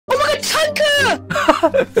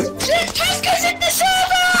TanqR! TanqR's in the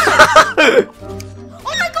server! Oh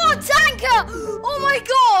my god, TanqR! Oh my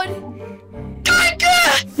god!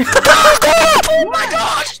 TanqR! Oh my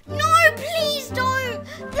god! No, please don't!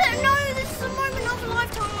 No, this is a moment of a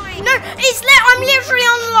lifetime. No, I'm literally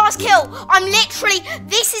on the last kill.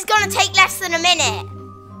 This is gonna take less than a minute.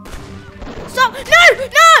 Stop!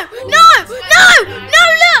 No!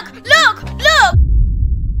 Look!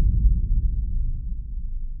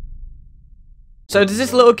 So there's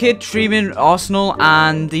this little kid streaming Arsenal,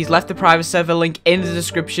 and he's left the private server link in the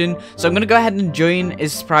description. So I'm going to go ahead and join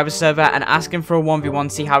his private server and ask him for a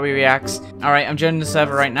 1v1, see how he reacts. Alright, I'm joining the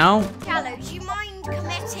server right now. Callow, do you mind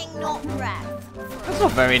committing not breath? That's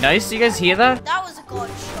not very nice. Do you guys hear that? That was a god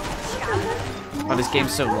shot, Callow. Oh, this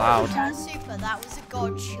game's so loud. Super, that was a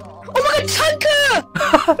god shot. Oh my god, TanqR!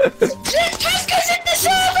 TanqR's in the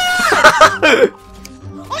server!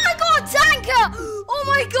 Oh my god, TanqR! Oh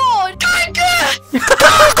my god! TanqR!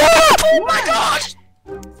 Oh my god!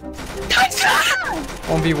 TanqR!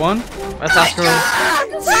 1v1? Let's ask her.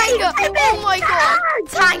 TanqR! Oh my god!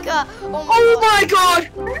 TanqR! Oh my god!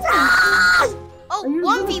 Oh,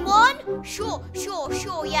 1v1?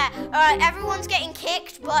 Sure, yeah. Alright, everyone's getting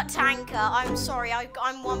kicked but TanqR. I'm sorry,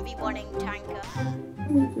 I'm 1v1ing TanqR.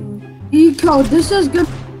 Eco, this is good.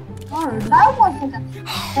 Hard. That wasn't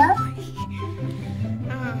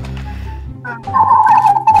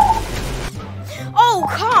Oh,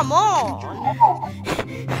 come on!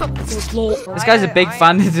 This guy's a big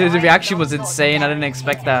fan. The reaction was insane. I didn't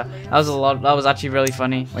expect that. That was a lot. That was actually really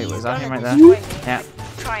funny. Wait, was that him right there? Yeah.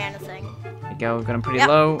 Try anything. There you go. Got him pretty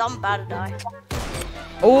low. I'm about to die.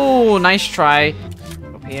 Oh, nice try.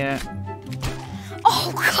 Up here.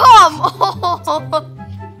 Oh, come on!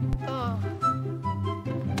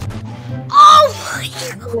 Oh my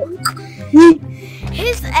god!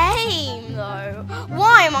 His aim, though.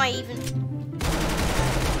 Why am I even...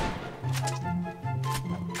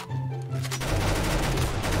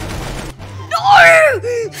 No!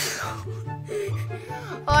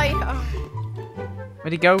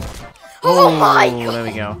 Where'd he go? Oh my god! There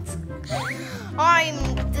we go.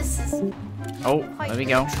 This is... Oh, there we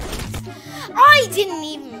go. I didn't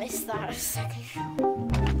even miss that a second.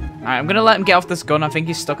 Alright, I'm gonna let him get off this gun. I think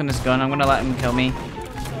he's stuck in this gun. I'm gonna let him kill me.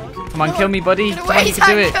 Come on, kill me, buddy. Come on, you can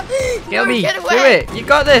do it. Kill me. Do it. You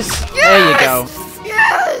got this. Yes! There you go.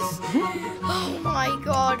 Yes! Oh my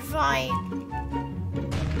god, fine.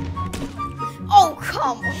 Oh,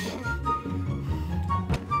 come on.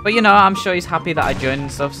 But you know, I'm sure he's happy that I joined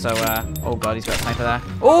and stuff, so, oh god, he's got a sniper there.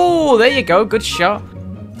 Oh, there you go. Good shot.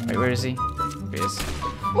 Wait, where is he? There he is.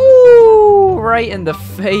 Ooh, right in the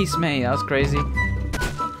face, mate. That was crazy.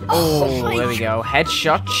 Oh, there we go.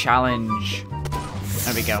 Headshot challenge.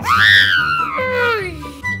 There we go.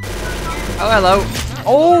 Oh, hello.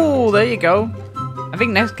 Oh, there you go. I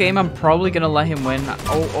think next game I'm probably going to let him win.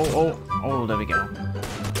 Oh, there we go.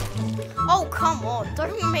 Oh, come on.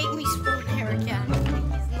 Don't make me spawn here again.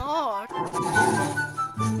 Please, not.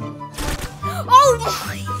 Oh,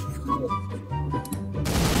 my god.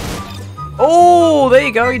 Oh, there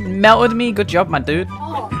you go. He melted me. Good job, my dude.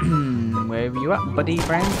 Where were you at, buddy,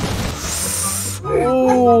 friend?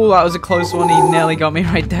 Oh, that was a close one. He nearly got me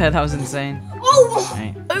right there. That was insane. Oh,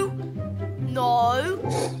 right. Oh. No.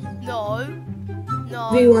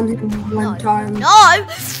 We won him one time. No.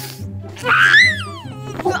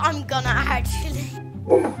 I'm gonna actually.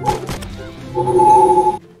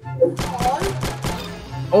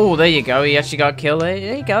 Oh, there you go. He actually got killed.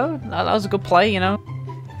 There you go. That was a good play, you know.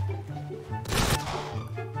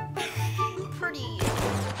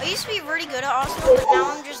 I used to be really good at Arsenal, but now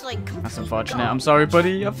I'm just like... That's unfortunate. I'm sorry,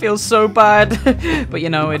 buddy. I feel so bad. But you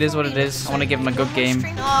know, it is what it is. I want to give him a good game.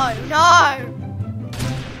 No.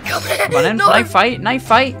 Come on in. No. Knife fight.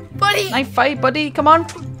 Buddy. Knife fight, buddy. Come on.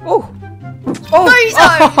 Oh.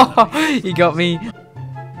 He got me. He's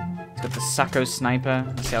got the Sacco sniper.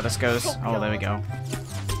 Let's see how this goes. Oh, there we go.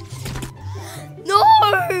 No,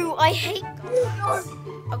 I hate...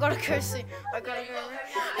 I gotta curse it. No,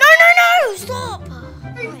 stop.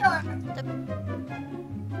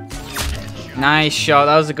 Nice shot.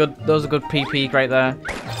 That was a good PP right there.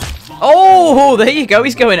 Oh, there you go.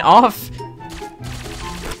 He's going off.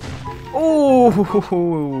 Oh.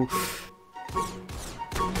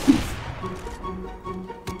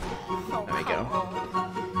 There we go.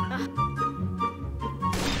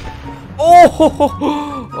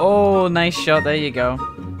 Oh, nice shot. There you go.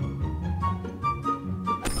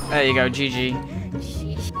 There you go. GG.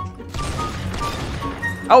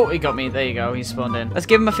 Oh, he got me. There you go. He spawned in. Let's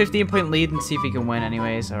give him a 15-point lead and see if he can win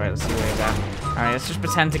anyways. All right, let's see where he's at. All right, let's just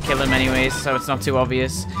pretend to kill him anyways so it's not too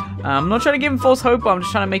obvious. I'm not trying to give him false hope, but I'm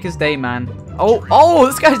just trying to make his day, man. Oh,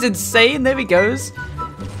 this guy's insane. There he goes.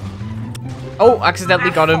 Oh,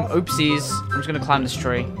 accidentally got him. Oopsies. I'm just going to climb this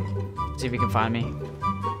tree. See if he can find me.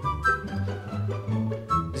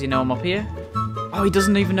 Does he know I'm up here? Oh, he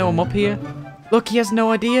doesn't even know I'm up here. Look, he has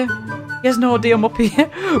no idea. He has no idea I'm up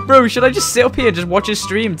here. Bro, should I just sit up here and just watch his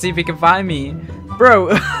stream and see if he can find me?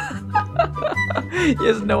 Bro. He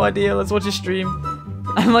has no idea. Let's watch his stream.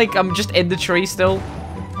 I'm just in the tree still.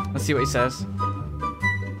 Let's see what he says.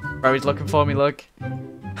 Bro, he's looking for me, look.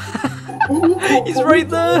 He's right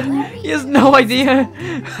there. He has no idea.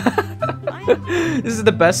 This is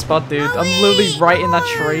the best spot, dude. I'm literally right in that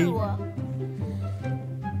tree.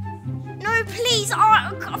 No, please.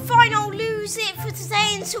 Fine, I'll lose it for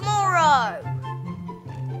today and tomorrow.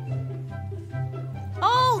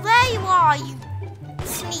 Oh, there you are, you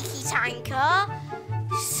sneaky tanker.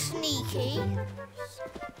 Sneaky.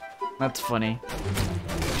 That's funny.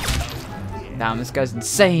 Damn, this guy's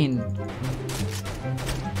insane.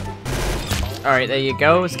 Alright, there you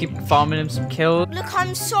go. Let's keep farming him some kills. Look,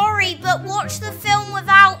 I'm sorry, but watch the film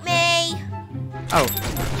without me. Oh.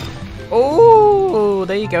 Oh,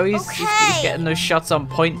 there you go. He's getting those shots on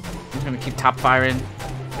point. I'm going to keep tap firing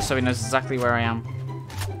just so he knows exactly where I am.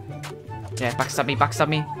 Yeah, backstab me, backstab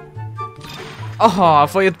me. Oh, I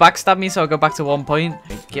thought you'd backstab me, so I'll go back to 1 point.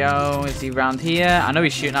 There you go. Is he around here? I know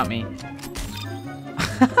he's shooting at me.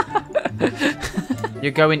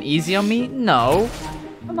 You're going easy on me? No.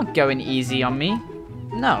 I'm not going easy on me.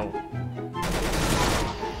 No.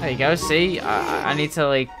 There you go. See? I need to,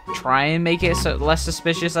 like, try and make it less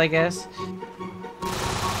suspicious, I guess.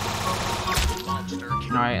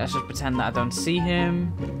 Alright, let's just pretend that I don't see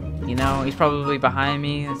him. You know, he's probably behind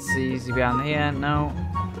me. Let's see. Is he behind here? No.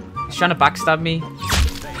 He's trying to backstab me.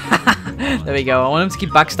 There we go. I want him to keep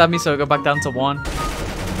backstabbing me, so I go back down to 1.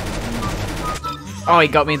 Oh, he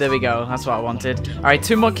got me. There we go. That's what I wanted. All right,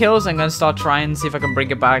 2 more kills. I'm going to start trying and see if I can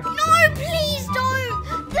bring it back. No, please don't.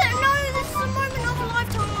 No, this is a moment of a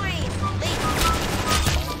lifetime.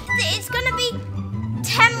 It's going to be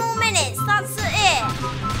 10 more minutes. That's it.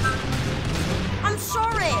 I'm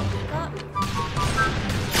sorry.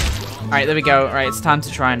 All right, there we go. All right, it's time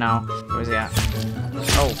to try now. Where is he at?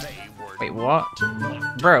 Oh, wait, what?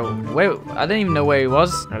 Bro, wait, I didn't even know where he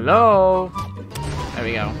was. Hello? There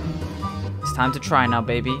we go. It's time to try now,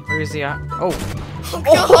 baby. Where is he at? Oh. Oh,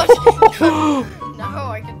 God.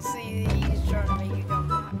 Now I can see that he's trying to make you come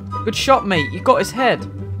back. Good shot, mate. You got his head.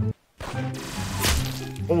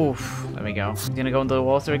 Oof. There we go. He's going to go under the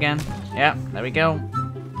water again. Yeah, there we go.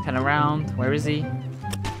 10 around. Where is he?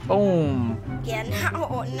 Boom. Yeah,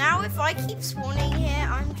 now if I keep spawning here,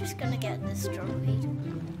 I'm just going to get destroyed.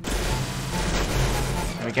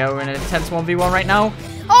 There we go. We're in an intense 1v1 right now.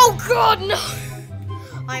 Oh, God, no.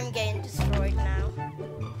 I'm getting destroyed now.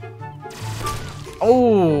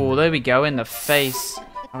 Oh, there we go, in the face.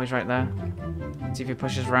 Oh, he's right there. Let's see if he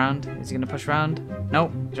pushes round. Is he going to push round?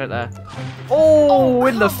 Nope, he's right there. Oh,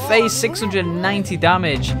 in the face, 690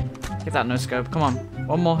 damage. Get that no scope. Come on,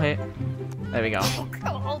 1 more hit. There we go. Oh,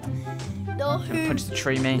 God. No. Punch the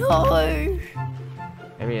tree, mate. No.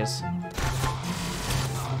 There he is.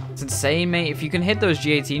 It's insane, mate. If you can hit those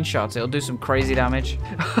G18 shots, it'll do some crazy damage.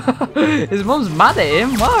 His mom's mad at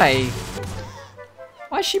him. Why?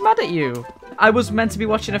 Why is she mad at you? I was meant to be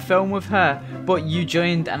watching a film with her, but you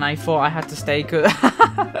joined and I thought I had to stay.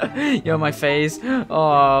 You're my face.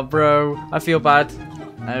 Oh, bro. I feel bad.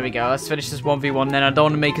 There we go. Let's finish this 1v1 then. I don't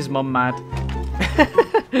want to make his mom mad.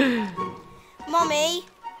 Mommy,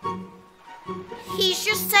 he's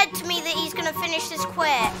just said to me that he's going to finish this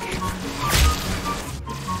quick.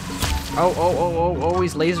 Oh,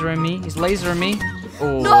 he's lasering me. He's lasering me.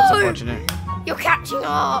 Oh, No! that's unfortunate. You're catching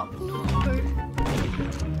up. No.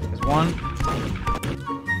 There's 1.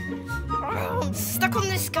 Oh, I'm stuck on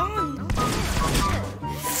this gun.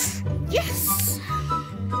 Yes.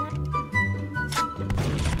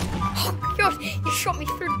 Oh, God, you shot me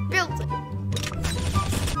through the building.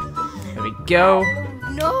 There we go.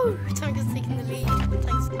 No, Tanker's taking the lead.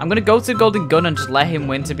 Thanks. I'm gonna go to the golden gun and just let him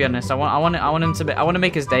win. To be honest, I want to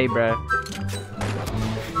make his day, bro.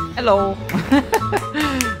 Hello.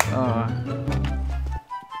 Oh.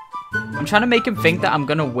 I'm trying to make him think that I'm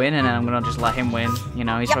gonna win, and then I'm gonna just let him win. You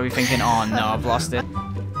know, he's probably thinking, "Oh no, I've lost it."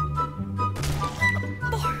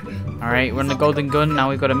 All right, we're on the golden gun now.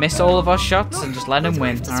 We've got to miss all of our shots and just let him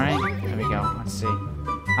win. All right, there we go. Let's see.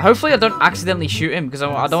 Hopefully, I don't accidentally shoot him because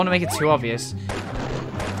I don't want to make it too obvious.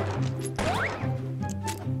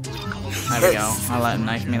 There we go. I'll let him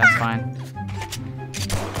knife me, that's fine.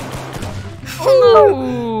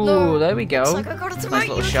 Oh, no. There we go. It's like I got it to Nice make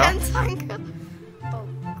little you shot. again, Tanker. Oh,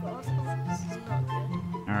 God. This is not good.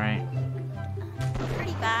 Alright.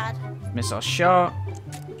 Miss our shot.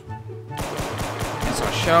 Miss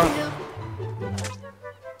our shot.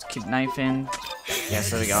 Let's keep knifing. Yes,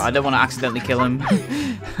 there we go. I don't want to accidentally kill him.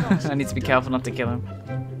 I need to be careful not to kill him.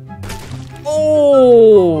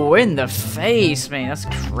 Oh, in the face, man. That's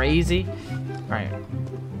crazy. Right.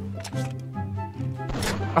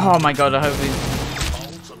 Oh my god, I hope we...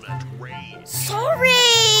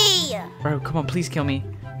 Sorry! Bro, come on, please kill me.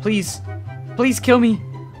 Please. Please kill me.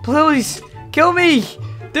 Please. Kill me.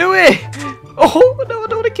 Do it. Oh, no, I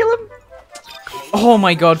don't want to kill him. Oh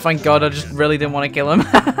my god, thank god. I just really didn't want to kill him.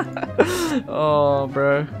 Oh,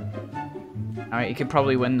 bro. Alright, you could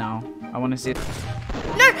probably win now. I want to see it.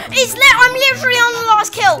 No, I'm literally on the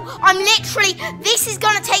last kill. This is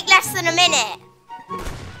gonna take less than a minute.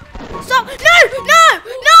 Stop, no,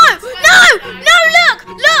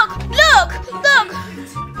 look.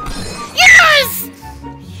 Yes!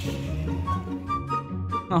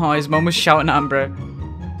 Oh, his mum was shouting at him, bro.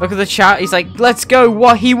 Look at the chat. He's like, let's go.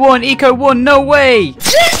 What? He won. Eco won. No way.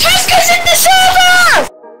 TanqR's in the server!